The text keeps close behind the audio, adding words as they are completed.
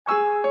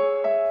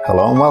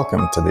Hello and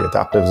welcome to the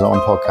Adaptive Zone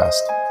podcast,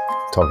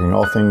 talking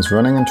all things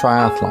running and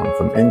triathlon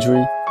from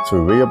injury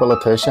through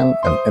rehabilitation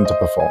and into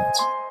performance.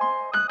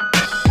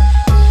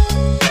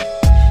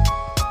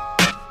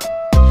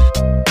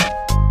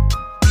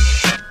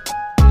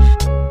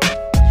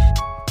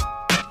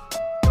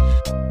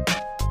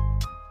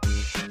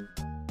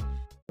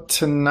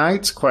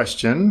 Tonight's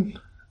question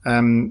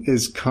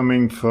is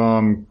coming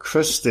from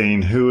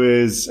Christine, who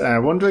is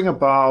wondering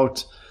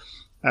about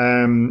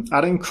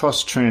adding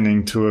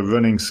cross-training to a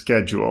running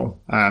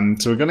schedule.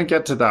 So we're going to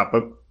get to that,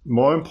 but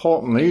more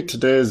importantly,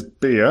 today's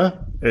beer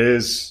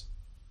is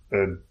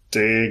a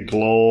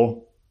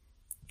Day-Glo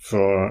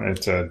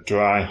it's a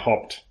dry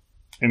hopped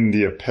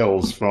India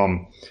Pils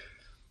from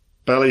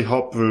Belly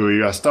Hop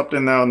Brewery. I stopped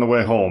in there on the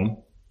way home,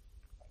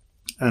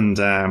 and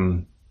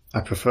I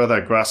prefer their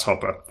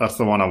Grasshopper. That's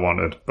the one I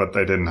wanted, but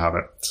they didn't have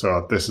it.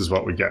 So this is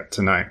what we get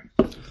tonight.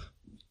 All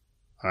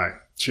right,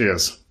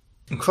 cheers.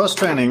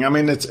 Cross-training, I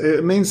mean,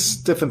 it means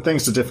different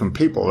things to different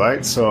people,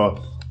 right?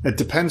 So it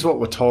depends what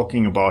we're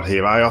talking about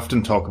here. I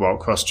often talk about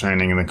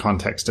cross-training in the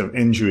context of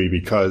injury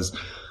because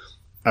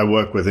I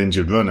work with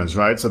injured runners,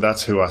 right? So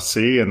that's who I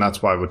see, and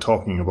that's why we're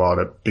talking about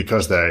it,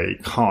 because they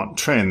can't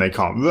train, they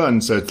can't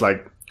run. So it's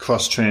like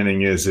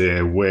cross-training is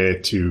a way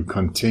to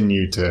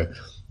continue to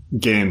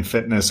gain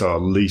fitness, or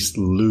at least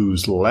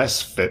lose less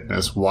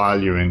fitness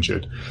while you're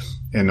injured,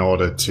 in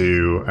order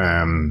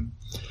to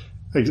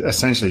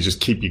essentially just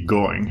keep you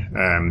going,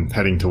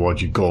 heading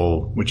towards your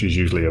goal, which is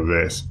usually a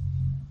race.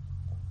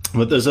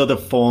 But there's other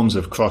forms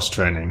of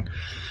cross-training.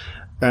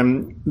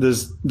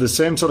 There's the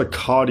same sort of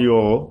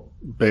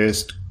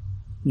cardio-based,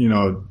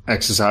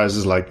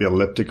 exercises like the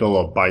elliptical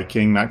or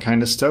biking, that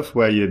kind of stuff,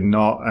 where you're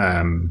not,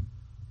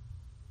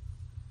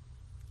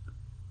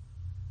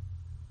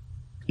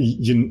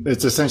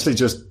 it's essentially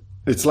just,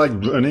 it's like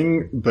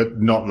running, but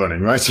not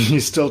running, right? So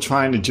you're still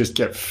trying to just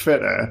get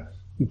fitter,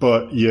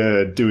 but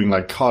you're doing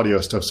like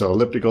cardio stuff. So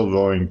elliptical,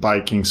 rowing,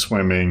 biking,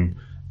 swimming,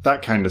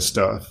 that kind of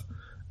stuff.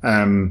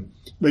 But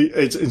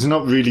it's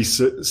not really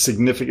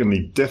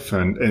significantly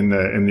different in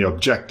the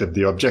objective.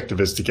 The objective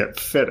is to get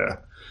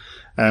fitter.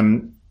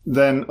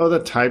 Then other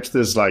types,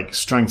 there's like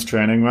strength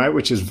training, right?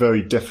 Which is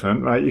very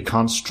different, right? You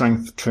can't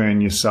strength train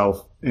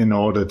yourself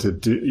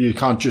you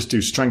can't just do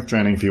strength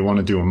training if you want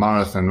to do a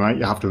marathon, right?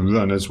 You have to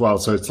run as well.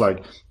 So it's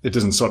like, it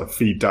doesn't sort of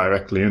feed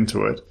directly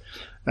into it.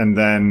 And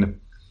then,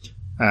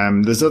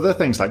 there's other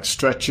things like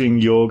stretching,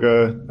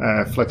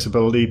 yoga,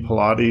 flexibility,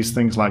 Pilates,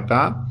 things like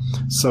that.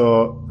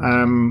 So,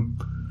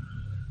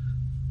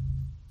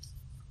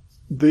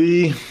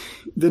 the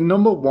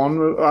number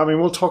one, I mean,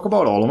 we'll talk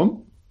about all of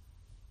them.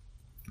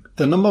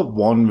 The number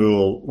one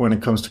rule when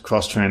it comes to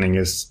cross training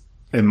is,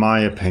 in my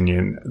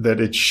opinion, that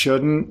it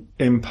shouldn't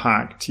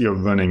impact your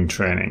running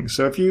training.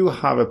 So if you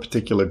have a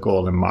particular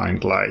goal in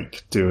mind,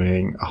 like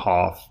doing a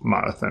half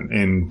marathon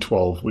in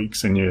 12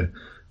 weeks, and you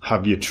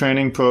have your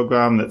training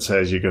program that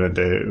says you're going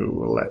to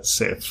do, let's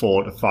say,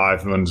 4 to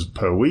 5 runs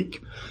per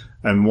week,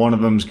 and one of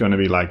them's going to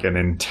be like an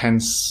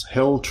intense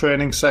hill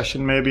training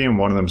session maybe, and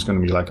one of them's going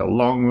to be like a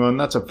long run.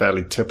 That's a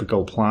fairly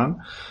typical plan.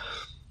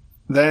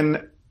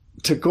 Then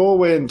to go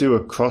away and do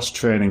a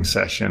cross-training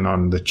session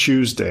on the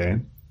Tuesday,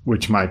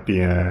 which might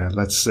be,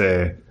 let's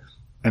say,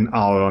 an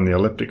hour on the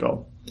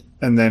elliptical,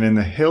 and then in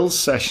the hill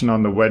session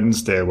on the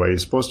Wednesday, where you're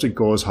supposed to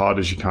go as hard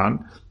as you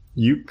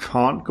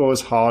can't go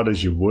as hard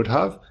as you would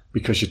have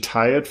because you're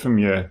tired from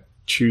your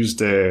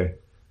Tuesday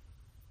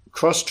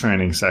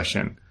cross-training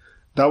session.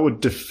 That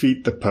would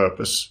defeat the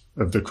purpose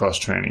of the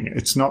cross-training.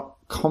 It's not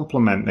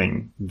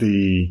complementing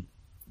the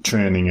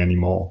training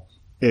anymore.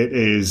 It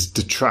is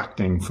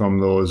detracting from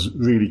those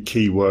really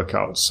key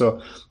workouts.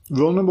 So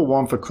rule number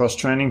one for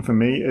cross-training for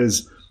me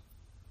is,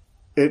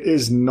 it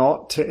is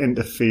not to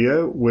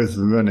interfere with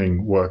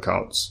running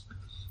workouts.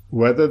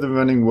 Whether the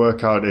running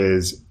workout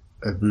is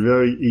a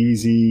very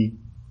easy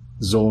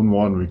zone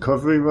 1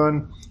 recovery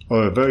run,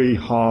 or a very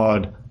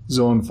hard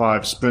zone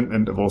 5 sprint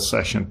interval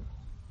session,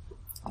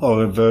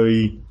 or a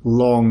very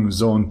long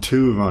zone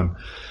 2 run,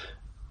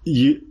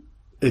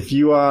 if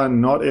you are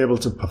not able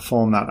to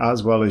perform that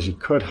as well as you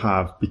could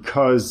have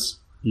because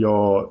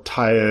you're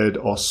tired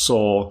or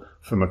sore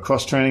from a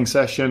cross-training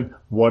session,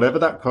 whatever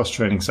that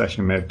cross-training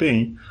session may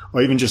be,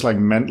 or even just like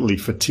mentally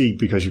fatigued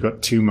because you've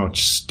got too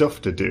much stuff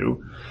to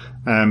do,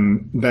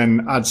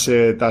 then I'd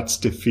say that's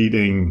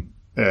defeating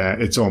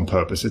its own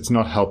purpose. It's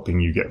not helping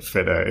you get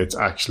fitter. It's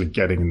actually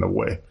getting in the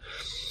way.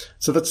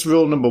 So that's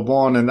rule number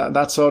one, and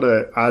that sort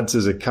of adds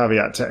as a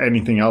caveat to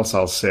anything else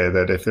I'll say,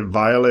 that if it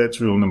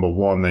violates rule number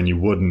one, then you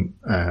wouldn't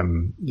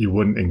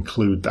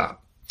include that.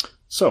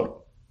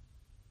 So,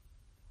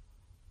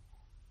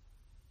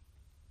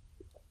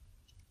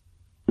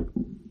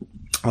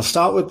 I'll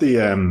start with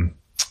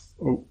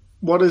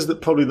what is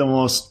probably the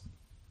most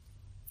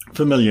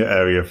familiar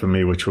area for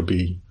me, which would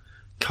be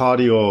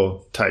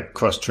cardio type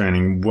cross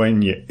training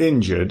when you're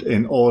injured,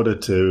 in order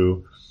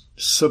to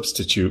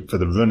substitute for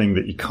the running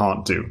that you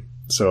can't do.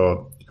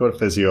 So you go to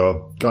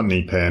physio, got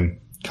knee pain,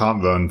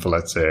 can't run for,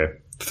 let's say,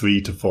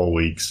 3 to 4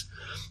 weeks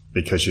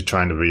because you're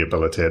trying to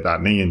rehabilitate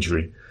that knee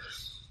injury.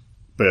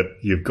 but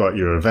you've got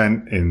your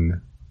event in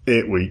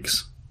 8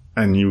 weeks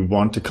and you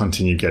want to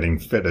continue getting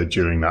fitter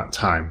during that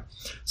time.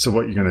 So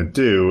what you're going to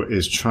do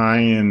is try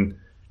and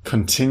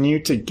continue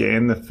to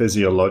gain the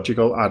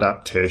physiological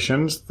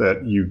adaptations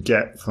that you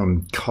get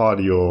from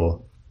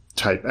cardio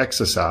type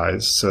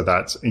exercise. So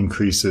that's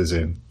increases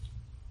in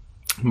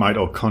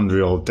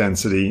mitochondrial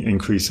density,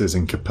 increases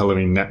in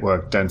capillary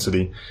network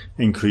density,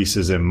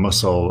 increases in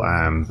muscle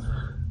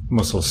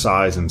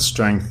size and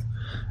strength,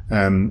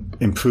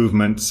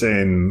 improvements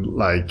in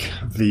like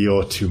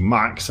VO2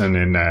 max and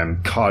in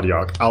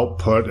cardiac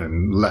output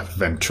and left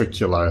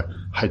ventricular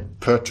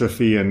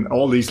hypertrophy and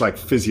all these like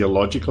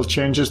physiological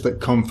changes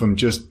that come from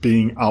just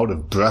being out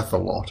of breath a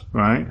lot,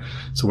 right?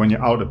 So when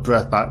you're out of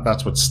breath,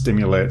 that's what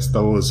stimulates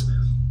those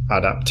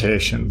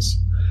adaptations.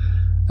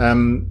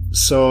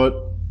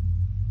 So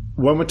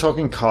when we're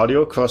talking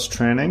cardio cross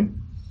training,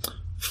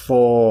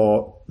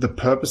 for the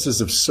purposes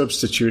of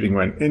substituting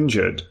when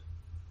injured,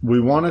 we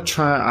want to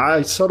try,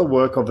 I sort of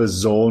work off a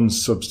zone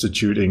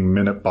substituting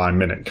minute by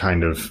minute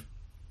kind of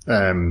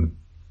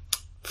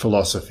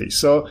philosophy.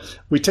 So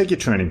we take your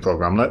training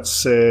program. Let's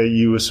say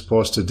you were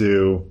supposed to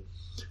do,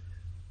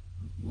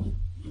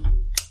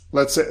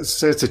 let's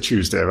say it's a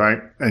Tuesday, right?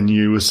 And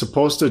you were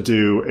supposed to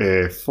do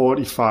a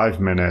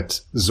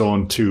 45-minute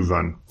zone 2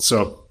 run.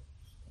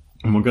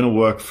 And we're going to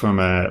work from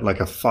a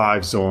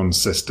 5-zone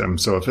system.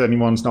 So if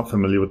anyone's not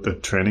familiar with the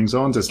training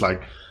zones, it's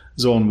like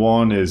zone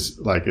 1 is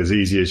like as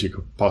easy as you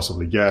could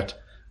possibly get.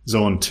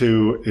 Zone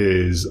 2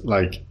 is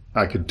like,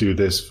 I could do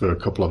this for a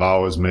couple of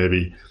hours,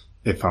 maybe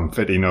if I'm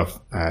fit enough.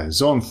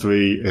 Zone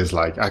 3 is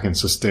like, I can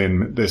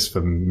sustain this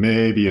for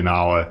maybe an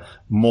hour,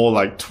 more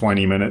like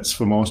 20 minutes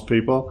for most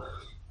people.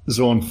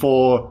 Zone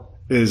 4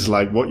 is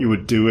like what you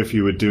would do if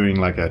you were doing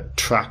like a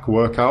track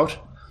workout.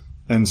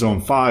 And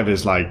zone 5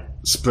 is like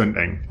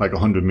sprinting, like a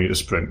 100-meter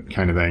sprint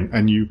kind of thing.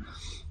 And you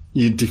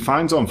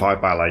define zone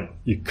 5 by like,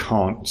 you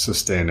can't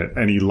sustain it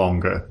any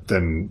longer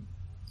than,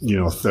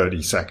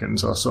 30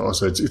 seconds or so.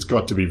 So it's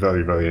got to be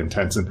very, very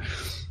intense. And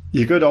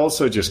you could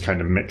also just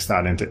kind of mix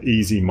that into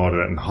easy,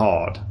 moderate, and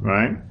hard,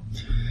 right?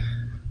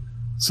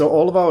 So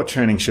all of our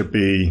training should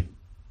be,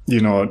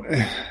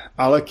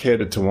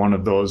 allocated to one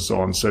of those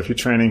zones. So if you're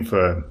training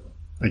for,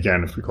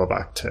 again, if we go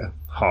back to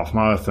half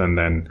marathon,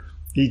 then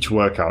each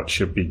workout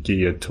should be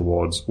geared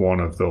towards one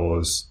of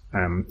those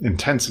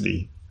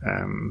intensity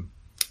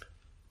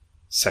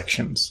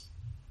sections.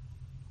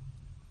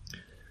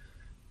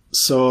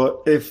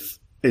 So if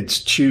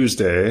it's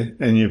Tuesday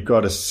and you've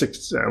got a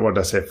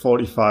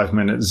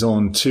 45-minute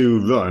zone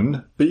 2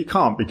 run, but you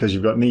can't because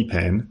you've got knee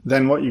pain,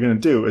 then what you're going to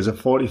do is a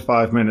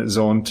 45-minute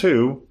zone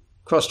 2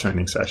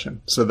 cross-training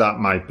session. So that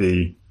might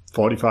be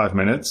 45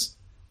 minutes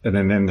and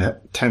an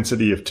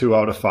intensity of 2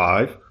 out of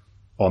 5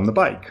 on the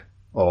bike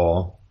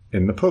or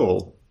in the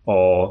pool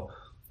or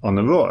on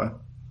the rower.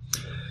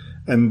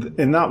 And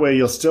in that way,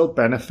 you'll still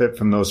benefit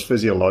from those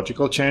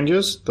physiological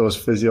changes, those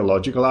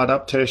physiological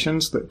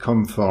adaptations that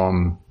come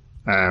from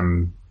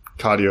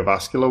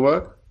cardiovascular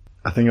work.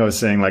 I think I was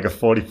saying like a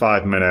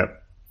 45-minute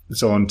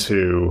zone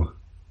 2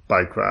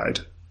 bike ride.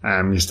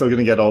 You're still going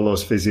to get all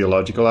those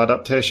physiological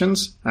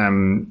adaptations.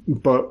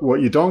 But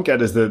what you don't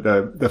get is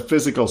the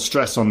physical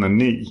stress on the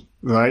knee,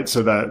 right?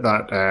 So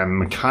that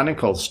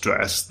mechanical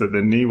stress that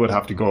the knee would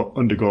have to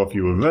undergo if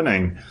you were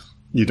running,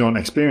 you don't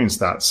experience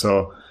that.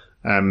 So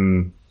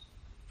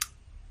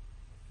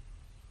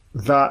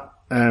that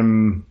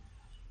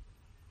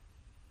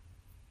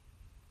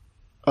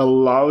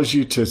allows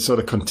you to sort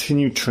of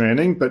continue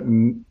training, but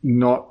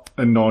not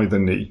annoy the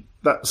knee.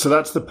 So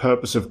that's the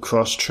purpose of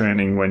cross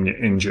training when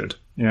you're injured.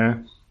 Yeah.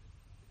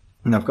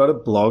 And I've got a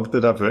blog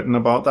that I've written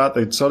about that.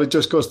 It sort of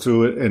just goes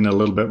through it in a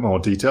little bit more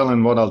detail.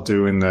 And what I'll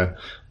do in the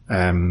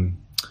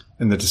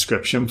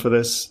description for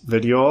this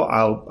video,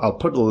 I'll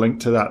put a link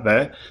to that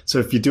there. So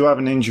if you do have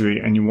an injury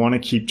and you want to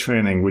keep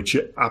training, which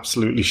you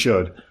absolutely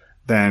should,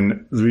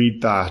 then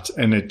read that.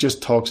 And it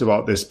just talks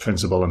about this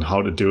principle and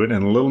how to do it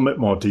in a little bit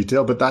more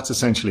detail. But that's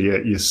essentially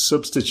it. You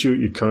substitute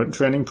your current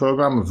training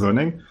program of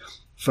running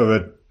for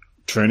a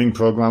training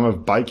program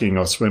of biking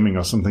or swimming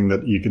or something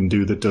that you can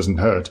do that doesn't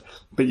hurt.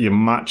 But you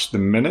match the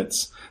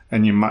minutes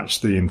and you match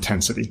the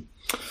intensity.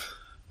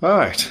 All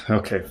right.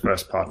 Okay.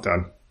 First part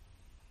done.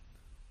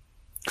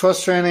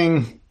 Cross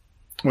training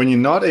when you're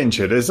not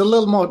injured is a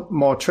little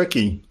more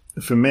tricky.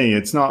 For me,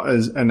 it's not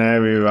as an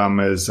area I'm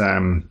as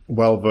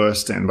well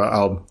versed in, but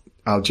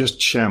I'll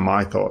just share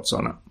my thoughts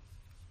on it.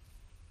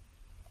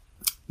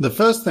 The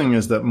first thing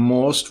is that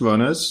most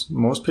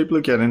people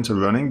who get into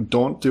running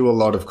don't do a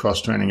lot of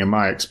cross training in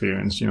my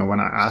experience. When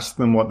I ask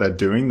them what they're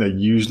doing, they're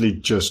usually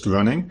just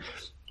running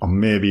or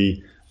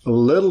maybe a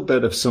little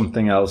bit of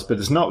something else, but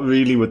it's not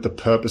really with the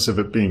purpose of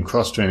it being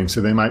cross training.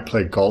 So they might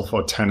play golf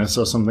or tennis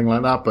or something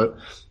like that, but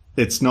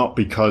it's not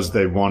because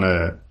they want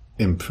to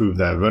improve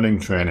their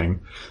running training.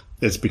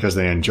 It's because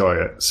they enjoy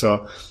it.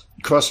 So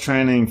cross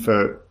training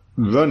for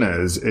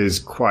runners is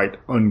quite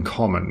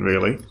uncommon,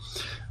 really.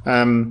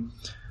 And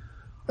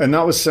And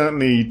that was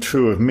certainly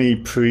true of me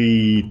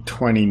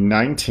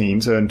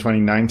pre-2019. So in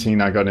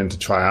 2019, I got into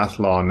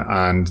triathlon,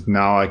 and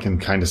now I can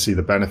kind of see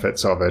the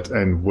benefits of it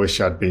and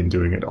wish I'd been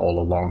doing it all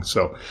along.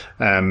 So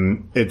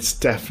it's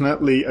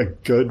definitely a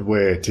good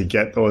way to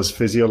get those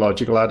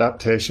physiological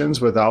adaptations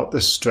without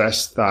the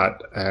stress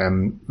that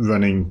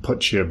running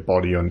puts your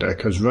body under,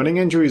 because running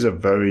injuries are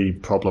very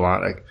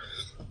problematic.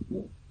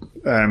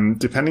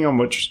 Depending on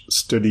which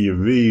study you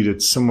read,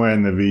 it's somewhere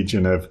in the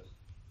region of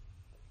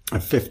a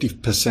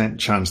 50%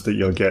 chance that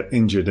you'll get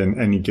injured in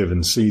any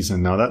given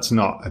season. Now, that's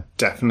not a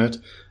definite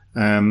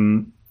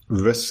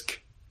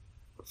risk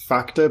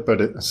factor,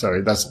 but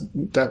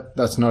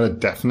that's not a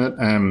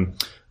definite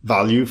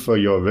value for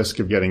your risk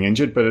of getting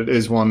injured, but it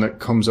is one that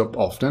comes up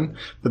often.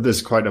 But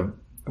there's quite a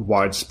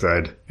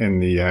widespread in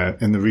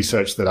the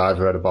research that I've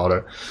read about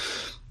it.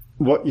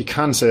 What you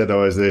can say,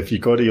 though, is that if you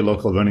go to your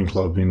local running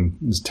club and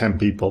there's 10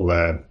 people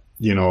there,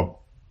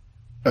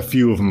 a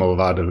few of them will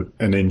have had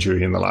an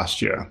injury in the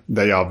last year.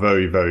 They are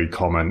very, very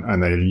common,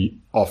 and they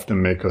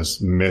often make us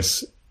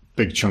miss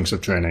big chunks of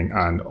training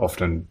and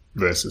often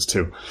races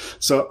too.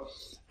 So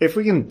if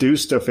we can do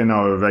stuff in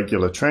our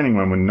regular training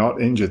when we're not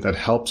injured that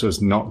helps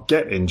us not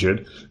get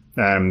injured,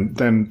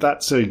 then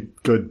that's a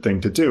good thing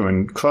to do.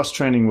 And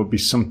cross-training would be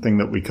something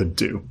that we could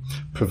do,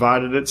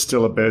 provided it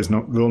still obeys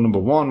rule number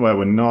 1, where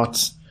we're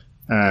not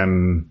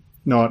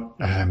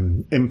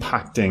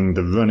impacting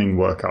the running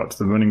workouts.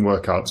 The running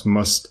workouts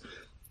must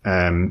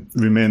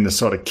remain the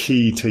sort of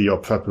key to your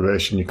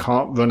preparation. You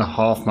can't run a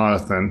half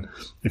marathon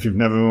if you've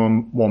never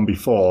run one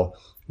before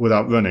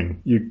without running.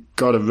 You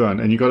got to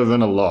run, and you got to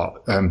run a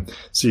lot.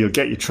 So you'll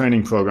get your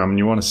training program, and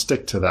you want to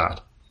stick to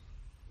that.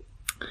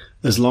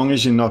 As long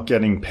as you're not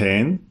getting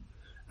pain,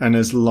 and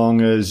as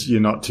long as you're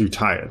not too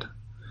tired.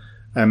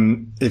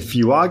 If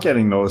you are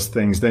getting those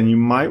things, then you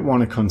might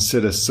want to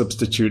consider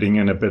substituting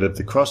in a bit of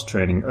the cross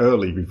training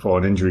early before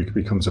an injury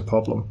becomes a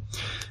problem.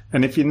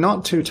 And if you're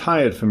not too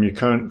tired from your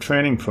current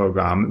training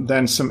program,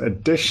 then some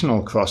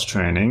additional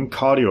cross-training,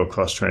 cardio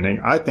cross-training,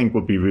 I think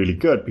would be really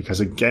good, because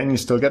again, you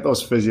still get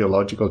those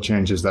physiological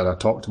changes that I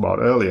talked about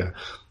earlier.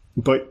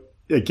 But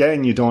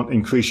again, you don't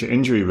increase your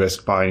injury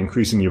risk by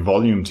increasing your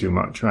volume too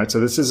much, right? So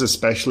this is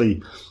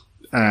especially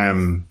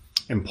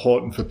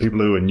important for people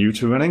who are new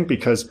to running,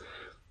 because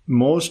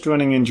most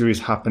running injuries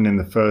happen in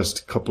the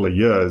first couple of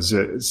years.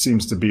 It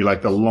seems to be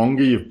like the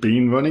longer you've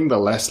been running, the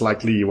less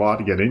likely you are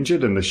to get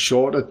injured, and the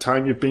shorter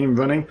time you've been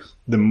running,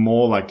 the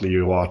more likely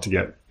you are to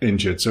get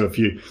injured. So if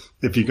you're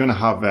going to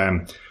have,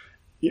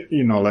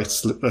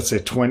 let's say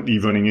 20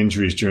 running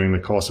injuries during the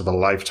course of a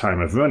lifetime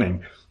of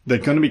running, they're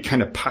going to be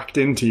kind of packed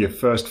into your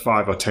first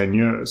 5 or 10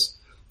 years,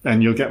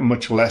 and you'll get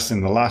much less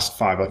in the last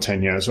 5 or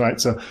 10 years, right?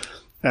 So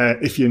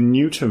if you're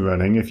new to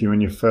running, if you're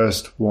in your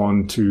first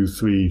 1, 2,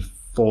 3,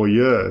 4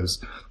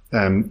 years,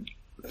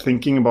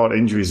 thinking about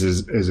injuries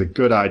is a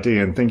good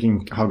idea, and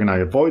thinking how can I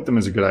avoid them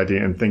is a good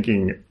idea, and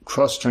thinking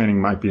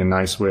cross-training might be a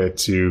nice way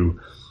to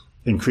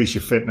increase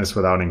your fitness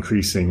without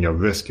increasing your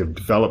risk of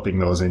developing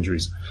those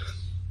injuries.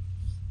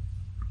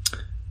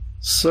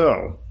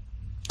 So,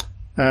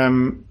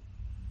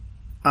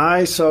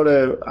 I sort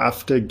of,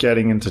 after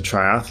getting into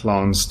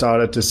triathlon,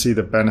 started to see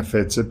the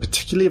benefits,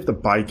 particularly of the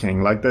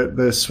biking. Like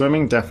the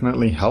swimming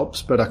definitely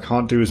helps, but I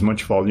can't do as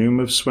much volume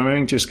of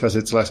swimming just because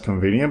it's less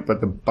convenient. But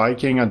the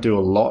biking, I do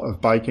a lot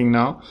of biking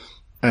now,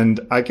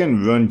 and I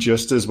can run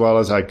just as well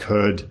as I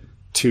could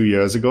 2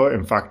 years ago.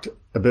 In fact,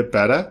 a bit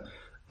better.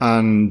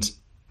 And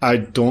I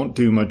don't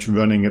do much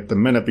running at the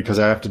minute because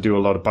I have to do a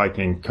lot of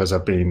biking because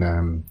I've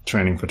been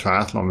training for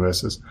triathlon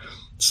races.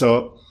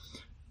 So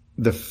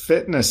the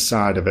fitness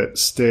side of it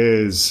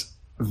stays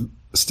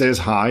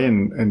high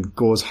and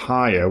goes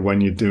higher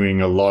when you're doing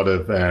a lot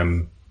of,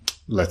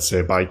 let's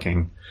say,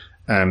 biking.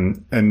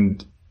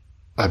 And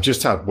I've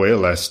just had way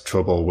less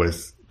trouble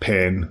with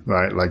pain,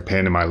 right? Like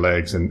pain in my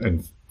legs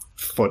and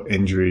foot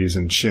injuries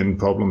and shin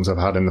problems I've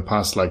had in the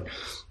past. Like,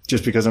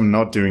 just because I'm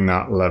not doing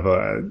that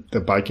level,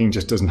 the biking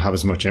just doesn't have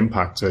as much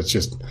impact. So it's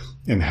just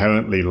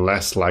inherently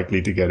less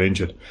likely to get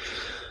injured.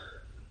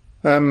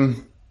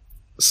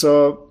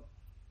 So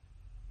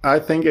I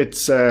think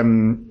it's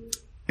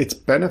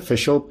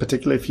beneficial,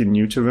 particularly if you're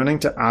new to running,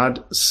 to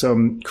add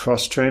some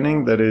cross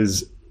training that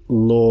is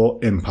low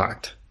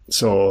impact.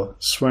 So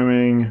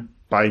swimming,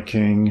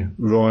 biking,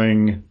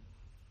 rowing,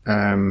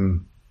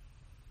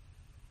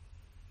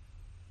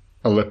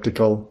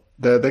 elliptical,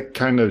 they're the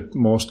kind of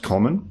most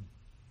common.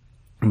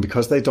 And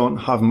because they don't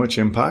have much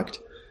impact,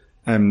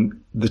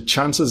 the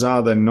chances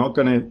are they're not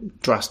going to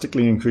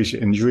drastically increase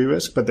your injury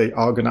risk, but they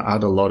are going to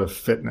add a lot of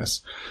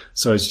fitness.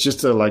 So it's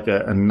just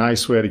a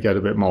nice way to get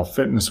a bit more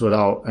fitness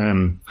without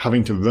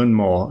having to run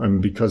more. And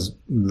because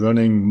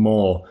running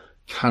more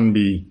can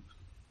be,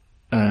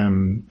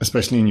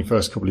 especially in your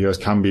first couple of years,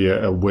 can be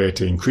a way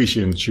to increase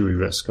your injury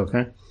risk,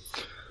 okay?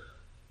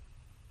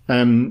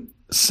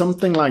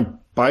 Something like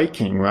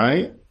biking,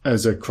 right,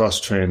 as a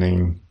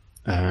cross-training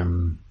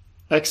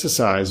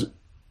exercise,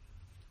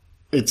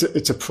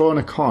 it's a pro and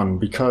a con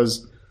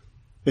because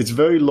it's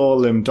very low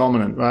limb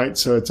dominant, right?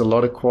 So it's a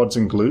lot of quads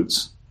and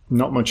glutes,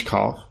 not much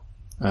calf.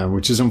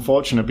 which is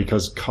unfortunate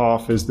because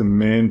calf is the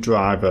main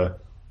driver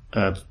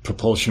of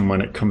propulsion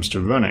when it comes to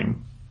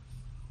running.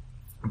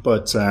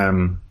 But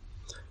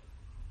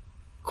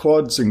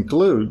quads and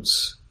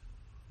glutes,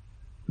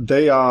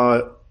 they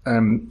are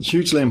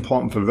hugely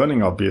important for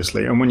running,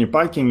 obviously. And when you're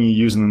biking, you're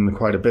using them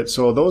quite a bit.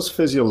 So those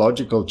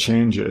physiological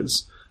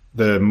changes,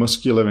 the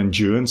muscular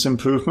endurance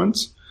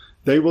improvements,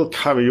 they will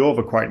carry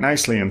over quite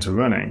nicely into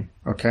running,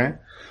 okay?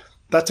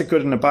 That's a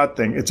good and a bad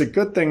thing. It's a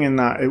good thing in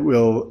that it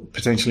will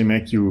potentially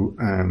make you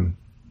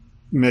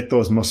make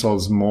those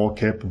muscles more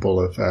capable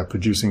of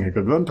producing a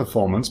good run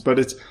performance, but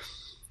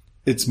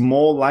it's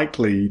more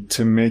likely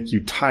to make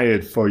you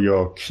tired for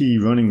your key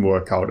running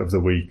workout of the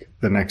week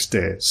the next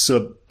day.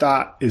 So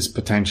that is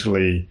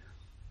potentially,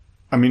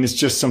 I mean, it's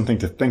just something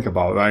to think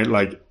about, right?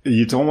 Like,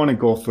 you don't want to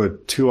go for a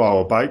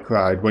 2-hour bike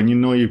ride when you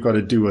know you've got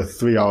to do a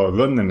 3-hour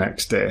run the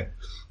next day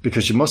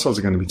because your muscles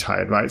are going to be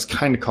tired, right? It's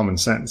kind of common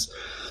sense.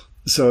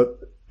 So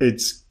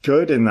it's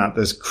good in that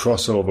there's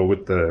crossover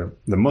with the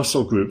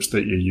muscle groups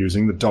that you're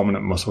using, the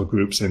dominant muscle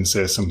groups in,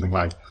 say, something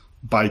like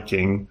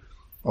biking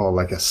or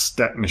like a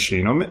step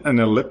machine or an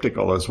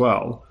elliptical as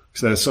well.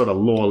 So they're sort of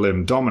lower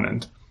limb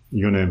dominant.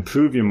 You're going to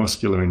improve your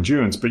muscular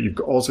endurance, but you've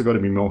also got to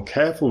be more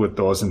careful with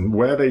those and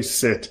where they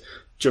sit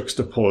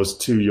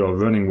juxtaposed to your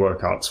running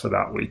workouts for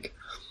that week.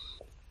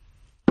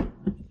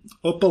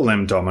 Upper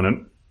limb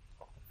dominant.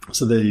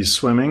 So they use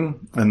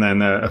swimming, and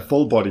then a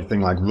full body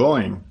thing like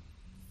rowing.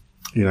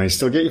 You know, you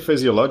still get your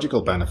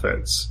physiological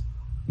benefits,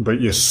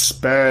 but you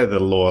spare the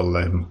lower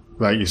limb,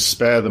 right? You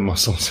spare the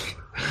muscles.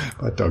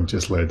 My dog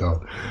just laid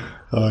down.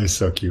 Oh, he's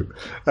so cute.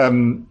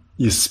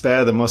 You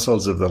spare the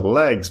muscles of the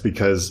legs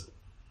because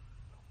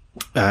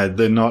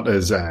they're not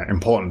as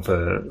important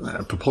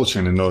for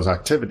propulsion in those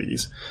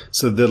activities.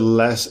 So the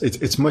less,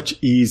 it's much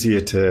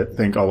easier to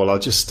think, oh, well, I'll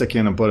just stick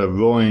in a bit of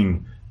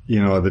rowing,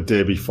 you know, the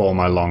day before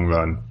my long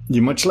run.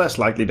 You're much less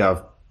likely to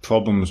have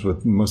problems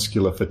with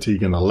muscular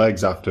fatigue in the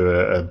legs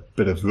after a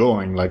bit of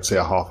rowing, like say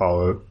a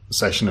half-hour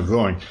session of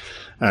rowing,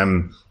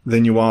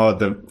 than you are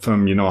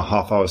from, you know, a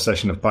half-hour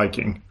session of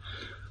biking.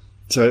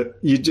 So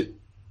it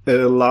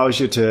allows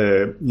you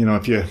to, you know,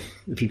 if you're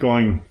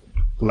going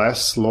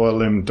less lower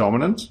limb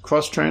dominant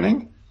cross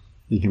training,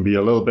 you can be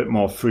a little bit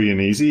more free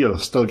and easy. You'll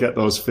still get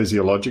those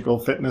physiological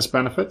fitness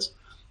benefits.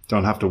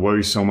 Don't have to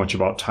worry so much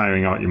about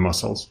tiring out your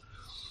muscles.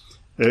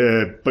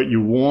 But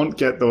you won't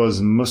get those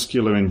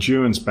muscular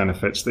endurance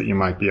benefits that you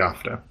might be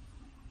after.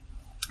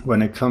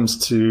 When it comes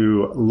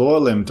to lower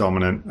limb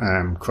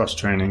dominant cross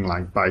training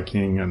like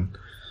biking and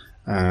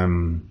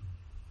an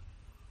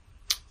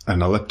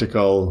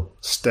elliptical,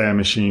 stair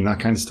machine, that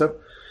kind of stuff,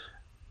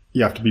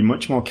 you have to be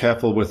much more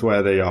careful with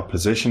where they are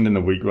positioned in the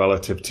week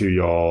relative to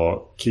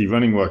your key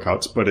running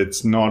workouts, but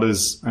it's not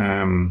as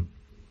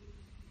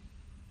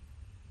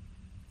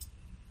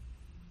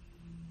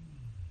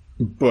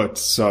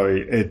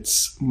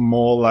it's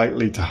more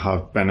likely to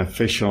have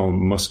beneficial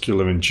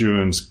muscular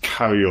endurance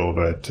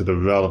carryover to the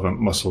relevant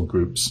muscle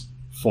groups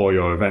for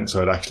your event.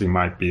 So it actually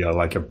might be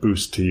like a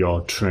boost to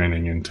your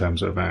training in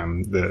terms of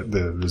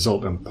the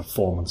resultant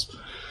performance.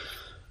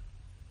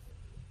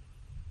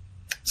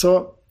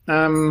 So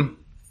a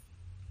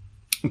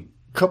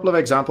couple of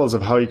examples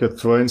of how you could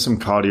throw in some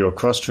cardio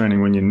cross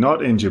training when you're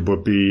not injured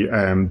would be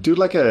do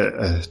like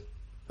a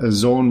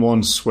zone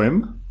 1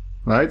 swim.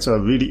 Right, so a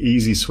really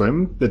easy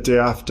swim the day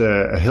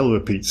after a hill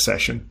repeat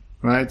session,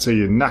 right? So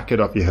you're knackered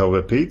off your hill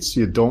repeats.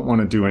 You don't want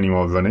to do any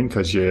more running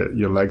because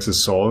your legs are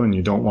sore and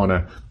you don't want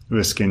to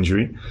risk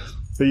injury.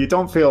 But you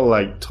don't feel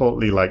like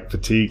totally like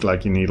fatigued,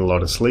 like you need a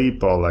lot of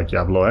sleep or like you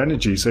have low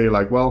energy. So you're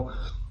like, well,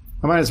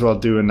 I might as well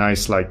do a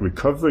nice like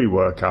recovery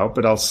workout,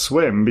 but I'll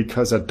swim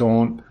because I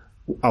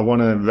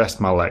want to rest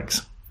my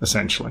legs,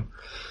 essentially.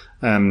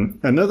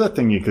 Another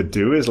thing you could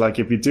do is like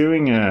if you're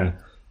doing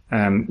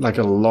like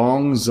a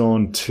long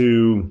zone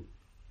 2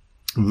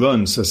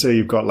 run. So say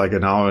you've got like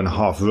an hour and a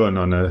half run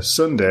on a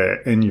Sunday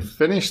and you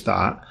finish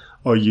that,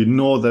 or you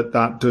know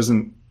that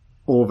doesn't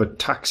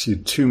overtax you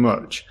too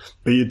much,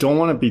 but you don't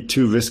want to be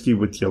too risky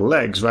with your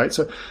legs, right?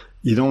 So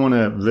you don't want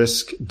to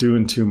risk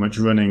doing too much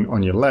running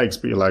on your legs,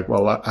 but you're like,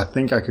 well, I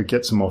think I could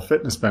get some more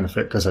fitness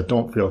benefit because I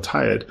don't feel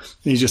tired.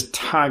 And you just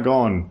tag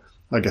on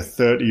like a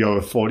 30 or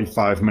a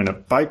 45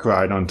 minute bike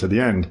ride onto the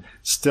end,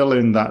 still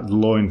in that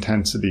low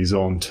intensity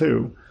zone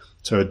 2.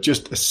 So it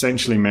just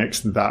essentially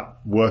makes that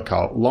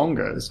workout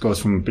longer. It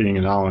goes from being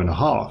an hour and a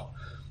half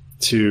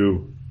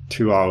to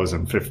 2 hours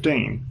and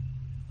 15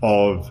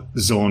 of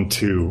zone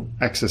 2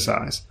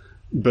 exercise.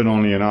 But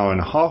only an hour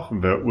and a half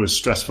of it was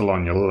stressful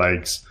on your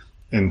legs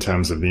in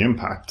terms of the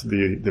impact.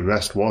 The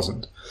rest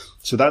wasn't.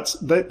 So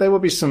there will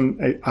be some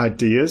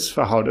ideas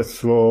for how to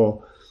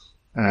throw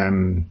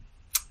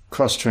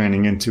cross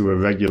training into a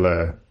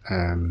regular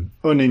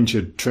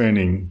uninjured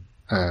training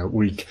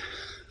week.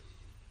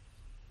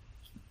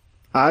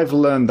 I've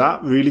learned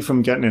that really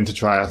from getting into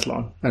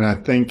triathlon. And I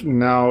think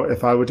now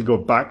if I were to go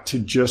back to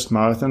just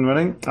marathon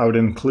running, I would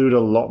include a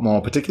lot more,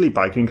 particularly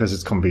biking because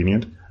it's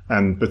convenient,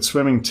 but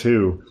swimming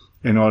too,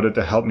 in order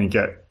to help me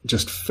get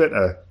just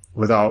fitter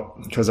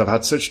because I've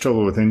had such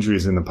trouble with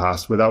injuries in the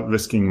past, without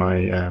risking my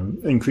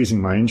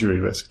increasing my injury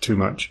risk too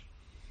much.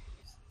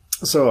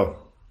 So,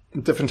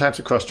 different types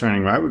of cross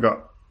training, right? We've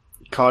got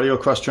cardio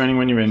cross training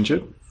when you're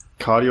injured,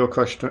 cardio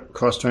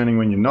cross training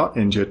when you're not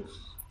injured,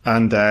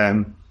 and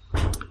then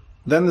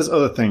there's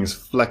other things: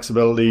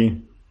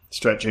 flexibility,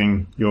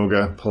 stretching,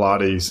 yoga,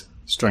 Pilates,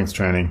 strength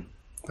training,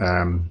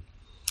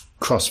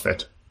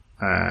 CrossFit,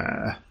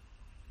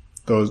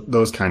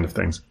 those kind of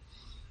things.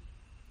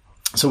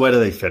 So where do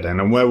they fit in,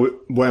 and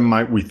where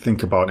might we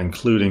think about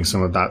including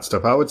some of that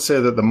stuff? I would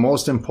say that the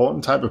most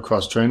important type of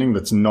cross training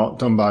that's not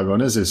done by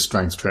runners is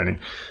strength training.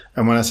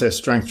 And when I say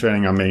strength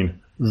training, I mean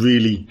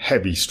really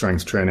heavy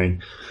strength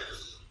training.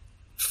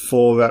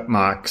 4 rep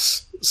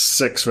max,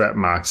 6 rep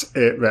max,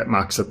 8 rep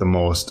max at the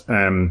most.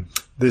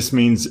 This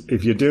means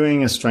if you're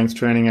doing a strength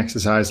training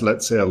exercise,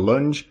 let's say a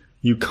lunge,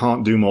 you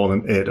can't do more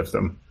than 8 of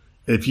them.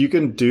 If you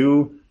can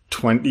do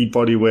 20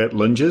 bodyweight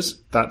lunges,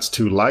 that's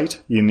too light.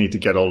 You need to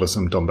get hold of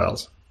some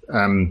dumbbells.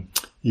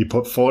 You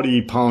put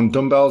 40-pound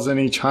dumbbells in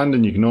each hand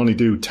and you can only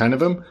do 10 of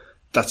them.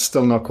 That's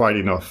still not quite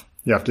enough.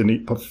 You have to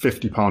put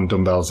 50-pound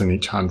dumbbells in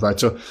each hand, right?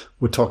 So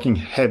we're talking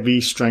heavy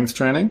strength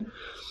training.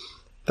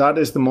 That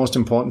is the most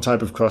important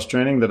type of cross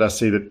training that I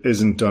see that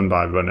isn't done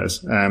by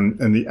runners.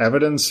 And the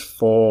evidence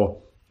for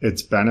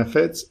its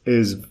benefits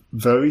is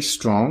very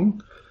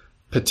strong,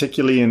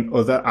 particularly in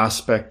other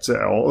aspects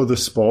or other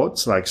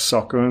sports like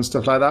soccer and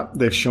stuff like that.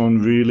 They've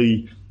shown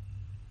really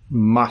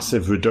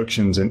massive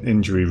reductions in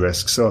injury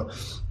risk. So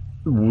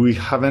we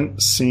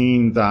haven't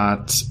seen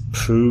that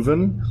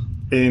proven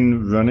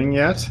in running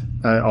yet,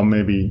 or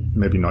maybe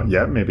not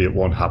yet. Maybe it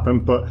won't happen,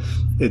 but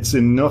it's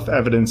enough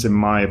evidence, in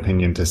my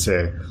opinion, to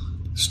say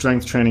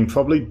strength training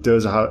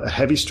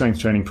heavy strength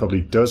training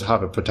probably does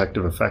have a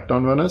protective effect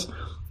on runners.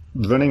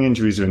 Running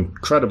injuries are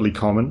incredibly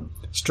common.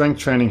 Strength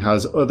training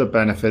has other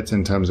benefits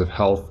in terms of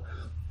health,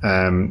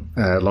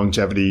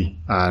 longevity,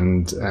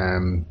 and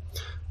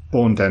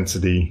bone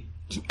density,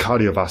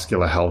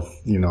 cardiovascular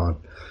health,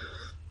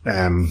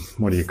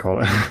 what do you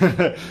call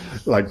it?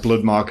 Like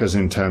blood markers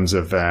in terms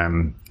of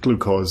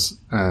glucose,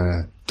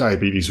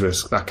 diabetes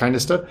risk, that kind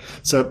of stuff.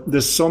 So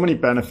there's so many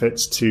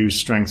benefits to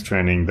strength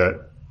training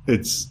that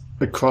it's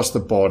across the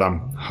board.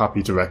 I'm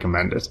happy to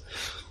recommend it.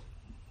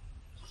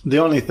 The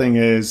only thing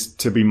is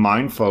to be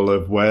mindful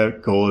of where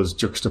it goes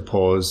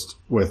juxtaposed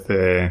with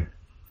a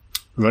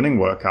running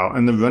workout.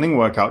 And the running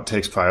workout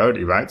takes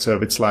priority, right? So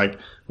if it's like,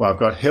 well, I've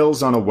got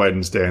hills on a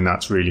Wednesday and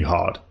that's really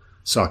hard,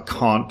 so I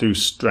can't do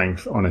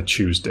strength on a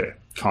Tuesday,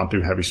 can't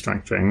do heavy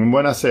strength training. And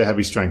when I say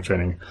heavy strength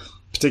training,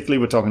 particularly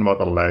we're talking about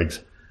the legs,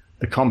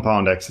 the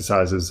compound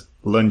exercises,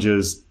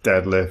 lunges,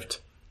 deadlift,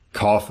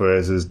 calf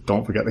raises,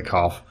 don't forget the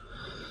calf,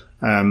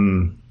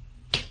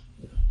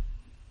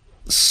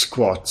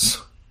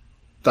 squats,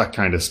 that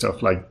kind of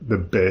stuff, like the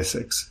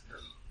basics.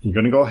 You're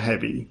going to go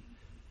heavy,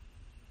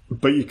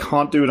 but you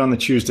can't do it on the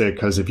Tuesday,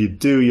 because if you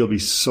do, you'll be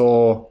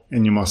sore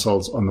in your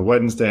muscles on the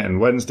Wednesday, and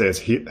Wednesday's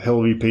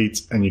hill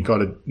repeats, and you got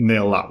to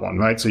nail that one,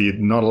 right? So you're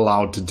not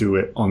allowed to do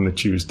it on the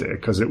Tuesday,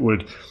 because it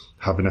would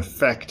have an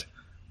effect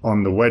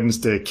on the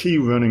Wednesday key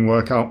running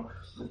workout.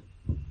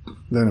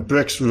 Then it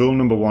breaks rule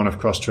number 1 of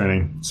cross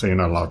training, so you're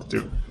not allowed to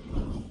do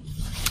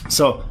it.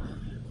 So,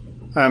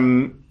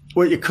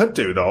 what you could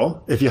do,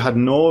 though, if you had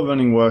no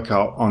running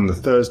workout on the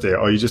Thursday,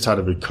 or you just had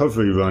a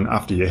recovery run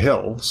after your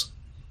hills,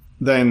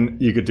 then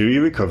you could do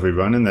your recovery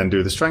run and then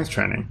do the strength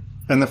training.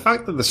 And the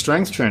fact that the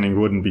strength training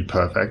wouldn't be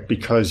perfect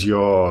because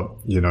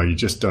you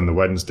just done the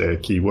Wednesday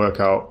key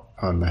workout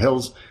on the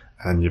hills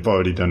and you've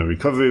already done a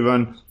recovery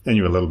run and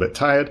you're a little bit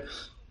tired,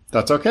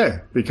 that's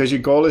okay, because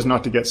your goal is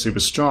not to get super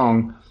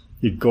strong.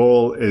 Your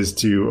goal is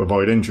to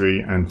avoid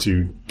injury and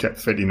to get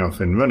fit enough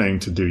in running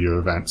to do your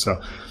event.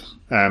 So,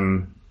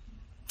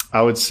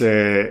 I would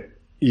say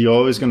you're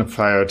always going to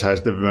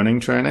prioritize the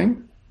running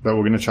training, but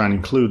we're going to try and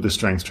include the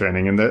strength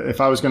training. And if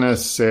I was going to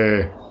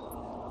say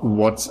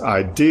what's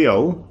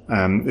ideal,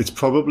 it's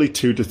probably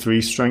 2 to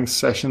 3 strength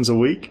sessions a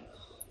week.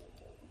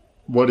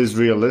 What is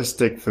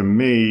realistic for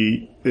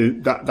me,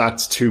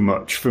 that's too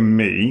much for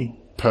me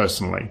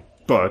personally,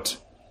 but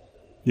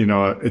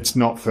it's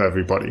not for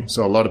everybody.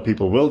 So a lot of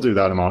people will do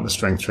that amount of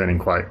strength training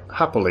quite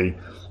happily,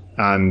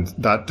 and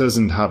that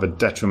doesn't have a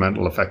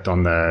detrimental effect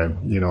on their,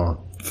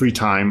 free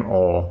time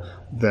or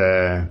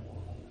their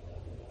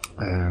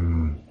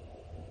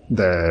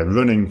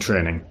running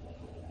training.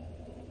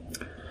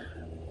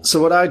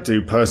 So what I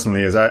do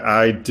personally is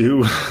I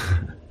do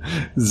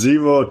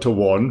 0 to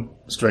 1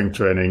 strength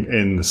training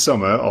in the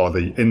summer or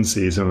the in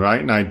season,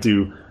 right? And I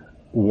do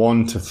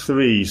 1 to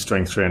 3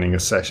 strength training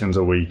sessions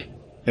a week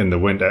in the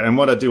winter. And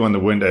what I do in the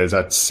winter is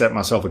I'd set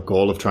myself a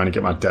goal of trying to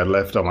get my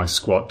deadlift or my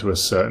squat to a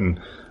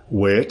certain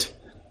weight.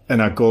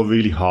 And I go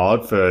really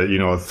hard for,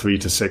 3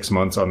 to 6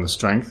 months on the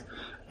strength.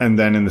 And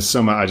then in the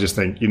summer, I just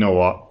think, you know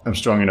what? I'm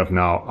strong enough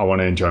now. I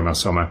want to enjoy my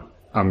summer.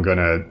 I'm going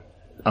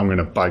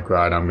to bike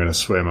ride. I'm going to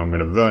swim. I'm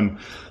going to run.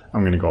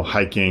 I'm going to go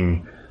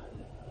hiking.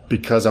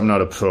 Because I'm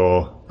not a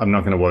pro, I'm not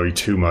going to worry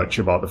too much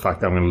about the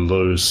fact that I'm going to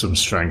lose some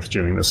strength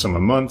during the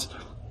summer months.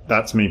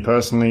 that's me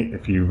personally.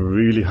 If you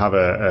really have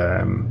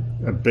a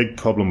big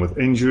problem with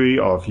injury,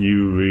 or if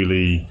you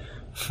really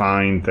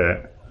find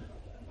that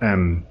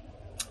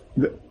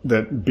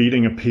that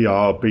beating a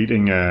PR,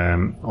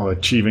 or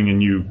achieving a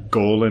new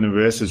goal in a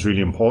race is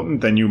really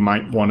important, then you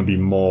might want to be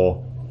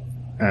more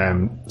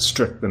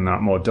strict than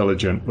that, more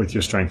diligent with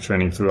your strength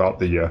training throughout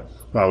the year.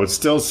 But I would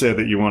still say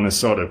that you want to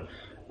sort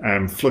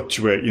of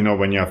fluctuate.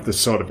 When you have this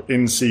sort of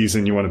in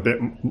season, you want a bit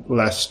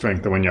less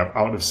strength, and when you have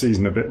out of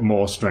season, a bit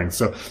more strength.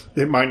 So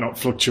it might not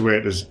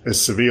fluctuate as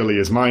severely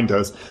as mine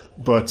does,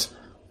 but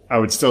I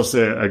would still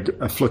say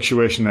a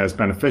fluctuation there is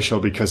beneficial,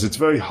 because it's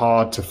very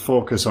hard to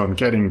focus on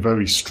getting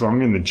very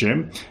strong in the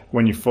gym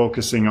when you're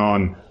focusing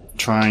on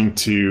trying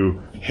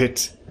to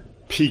hit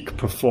peak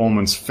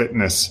performance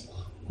fitness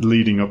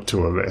leading up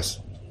to a race.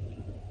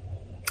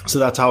 So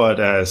that's how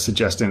I'd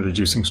suggest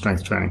introducing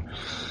strength training.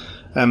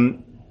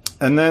 And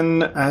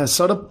then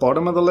sort of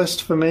bottom of the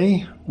list for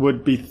me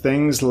would be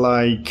things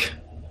like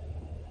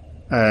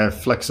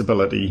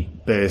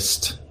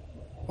flexibility-based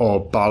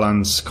or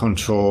balance,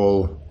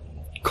 control,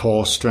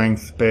 core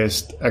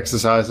strength-based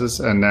exercises.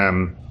 And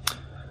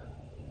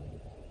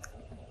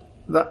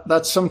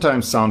that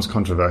sometimes sounds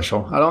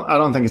controversial. I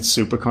don't think it's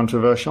super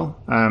controversial.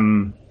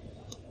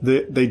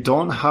 They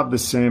don't have the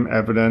same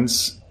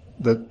evidence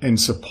that in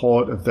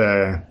support of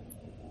their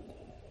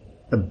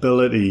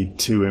ability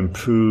to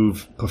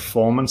improve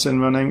performance in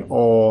running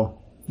or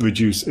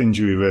reduce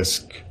injury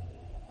risk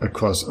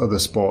across other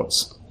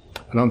sports.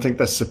 I don't think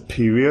they're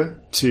superior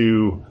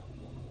to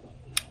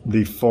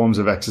the forms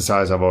of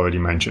exercise I've already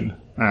mentioned.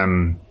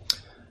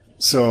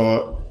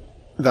 So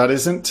that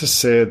isn't to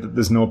say that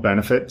there's no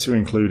benefit to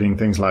including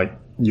things like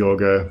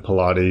yoga,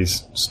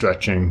 Pilates,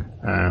 stretching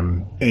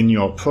in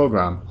your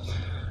program.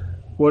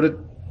 What it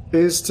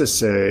is to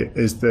say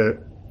is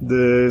that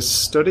the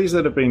studies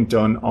that have been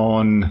done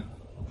on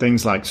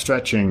things like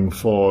stretching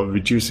for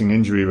reducing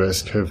injury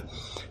risk have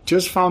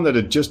just found that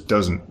it just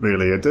doesn't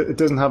really. It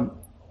doesn't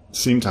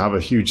seem to have a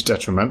huge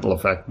detrimental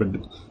effect, but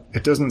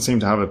it doesn't seem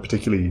to have a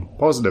particularly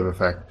positive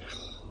effect.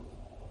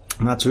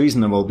 And that's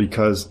reasonable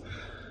because,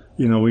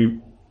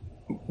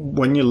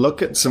 when you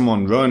look at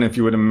someone run, if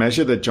you were to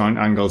measure the joint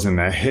angles in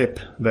their hip,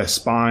 their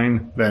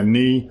spine, their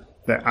knee,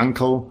 their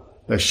ankle,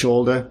 their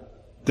shoulder,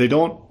 they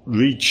don't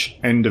reach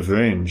end of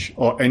range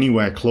or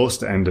anywhere close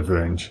to end of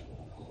range.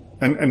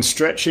 And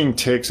stretching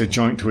takes a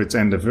joint to its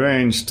end of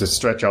range to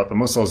stretch out the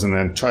muscles and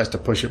then tries to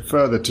push it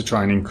further to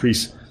try and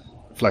increase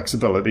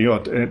flexibility or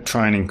to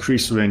try and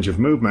increase range of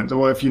movement.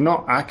 Or if you're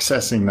not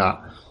accessing that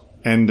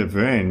end of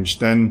range,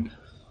 then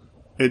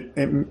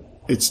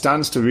it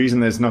stands to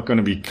reason that it's not going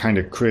to be kind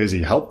of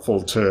crazy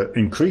helpful to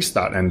increase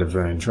that end of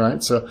range,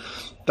 right? So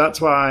that's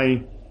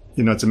why,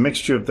 it's a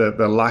mixture of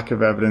the lack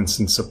of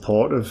evidence in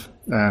support of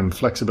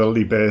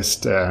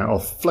flexibility-based or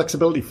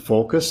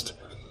flexibility-focused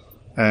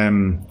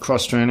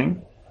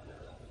cross-training.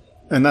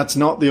 And that's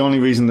not the only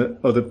reason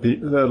that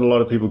that a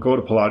lot of people go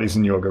to Pilates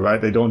and yoga,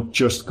 right? They don't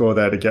just go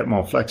there to get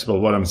more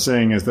flexible. What I'm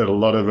saying is that a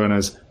lot of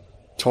runners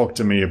talk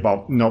to me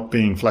about not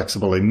being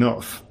flexible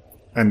enough.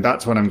 And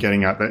that's what I'm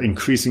getting at, that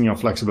increasing your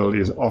flexibility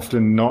is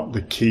often not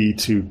the key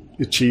to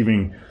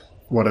achieving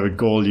whatever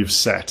goal you've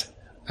set,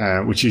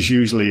 which is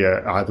usually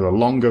either a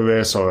longer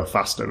race or a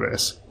faster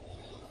race.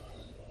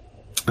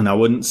 And I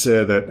wouldn't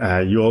say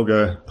that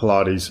yoga,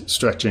 Pilates,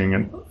 stretching,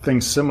 and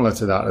things similar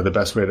to that are the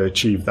best way to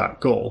achieve that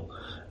goal.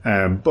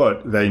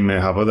 But they may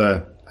have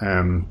other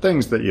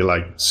things that you're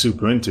like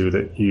super into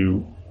that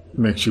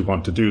makes you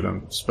want to do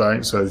them,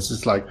 right? So it's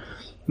just like,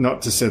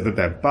 not to say that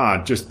they're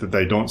bad, just that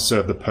they don't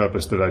serve the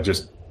purpose that I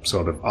just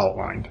sort of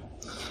outlined.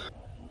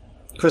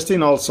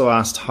 Christine also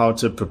asked how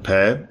to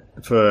prepare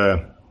for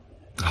a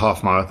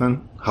half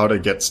marathon, how to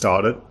get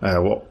started,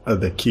 what are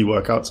the key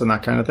workouts and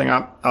that kind of thing.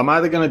 I'm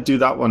either going to do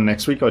that one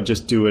next week or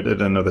just do it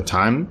at another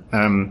time.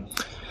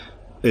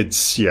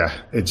 It's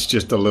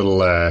just a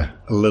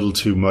little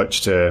too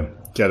much to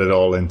get it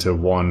all into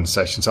one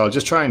session. So I'll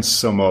just try and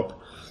sum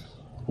up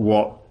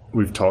what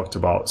we've talked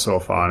about so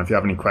far. And if you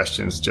have any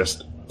questions,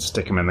 just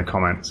stick them in the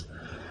comments.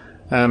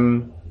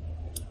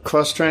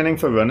 Cross training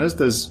for runners,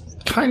 there's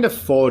kind of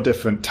 4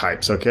 different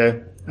types,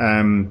 okay?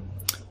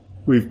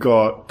 We've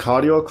got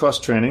cardio cross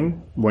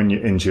training when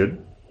you're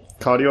injured,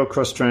 cardio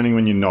cross training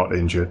when you're not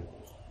injured,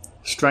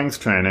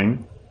 strength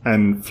training,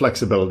 and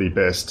flexibility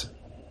based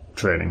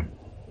training.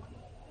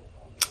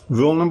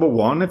 Rule number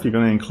 1, if you're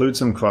going to include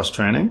some cross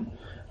training,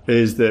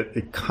 is that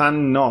it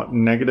cannot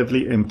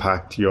negatively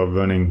impact your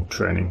running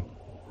training,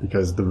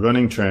 because the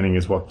running training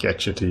is what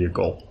gets you to your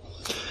goal.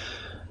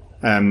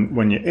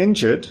 When you're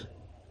injured,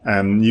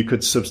 you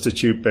could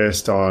substitute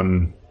based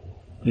on,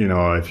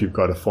 if you've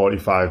got a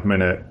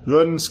 45-minute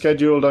run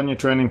scheduled on your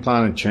training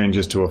plan, it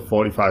changes to a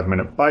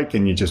 45-minute bike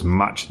and you just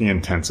match the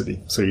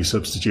intensity. So you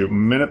substitute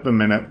minute by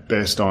minute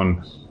based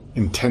on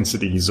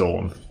intensity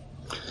zone.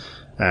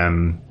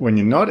 When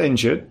you're not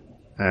injured,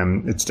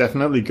 it's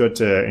definitely good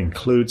to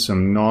include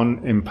some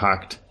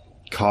non-impact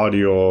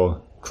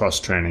cardio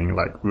cross-training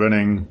like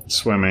running,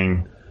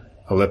 swimming,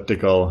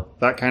 elliptical,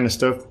 that kind of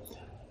stuff.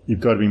 You've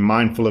got to be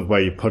mindful of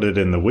where you put it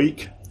in the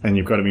week. and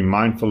you've got to be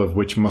mindful of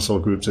which muscle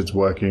groups it's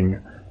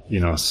working,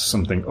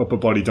 something upper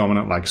body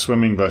dominant like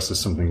swimming versus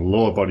something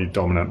lower body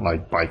dominant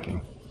like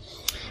biking.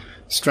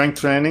 Strength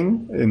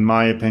training, in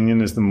my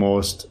opinion, is the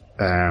most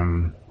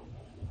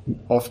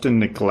often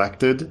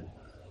neglected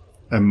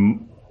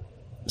and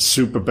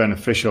super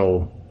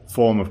beneficial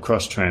form of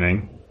cross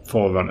training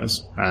for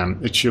runners.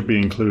 It should be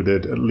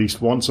included at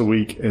least once a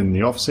week in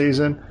the off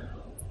season,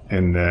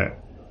 in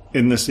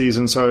the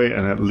season,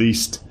 and at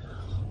least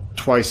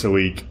twice a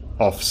week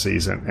off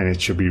season, and it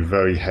should be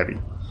very heavy.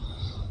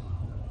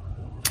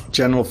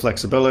 General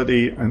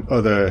flexibility and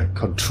other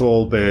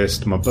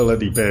control-based,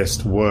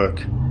 mobility-based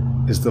work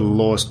is the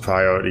lowest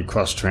priority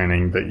cross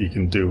training that you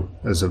can do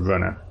as a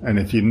runner. And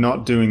if you're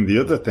not doing the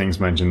other things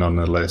mentioned on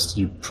the list,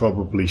 you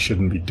probably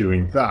shouldn't be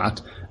doing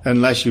that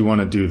unless you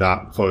want to do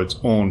that for its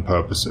own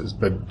purposes.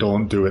 But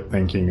don't do it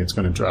thinking it's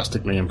going to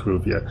drastically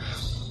improve your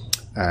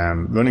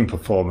running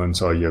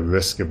performance or your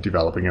risk of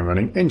developing a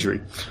running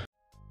injury.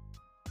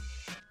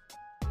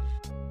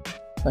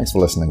 Thanks for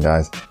listening,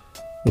 guys.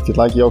 If you'd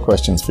like your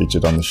questions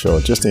featured on the show,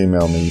 just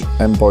email me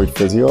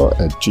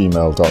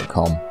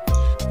mboydphysio@gmail.com.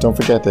 Don't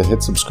forget to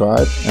hit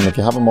subscribe, and if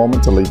you have a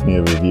moment to leave me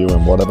a review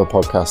in whatever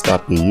podcast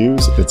app you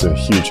use, it's a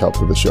huge help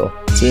with the show.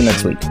 See you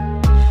next week.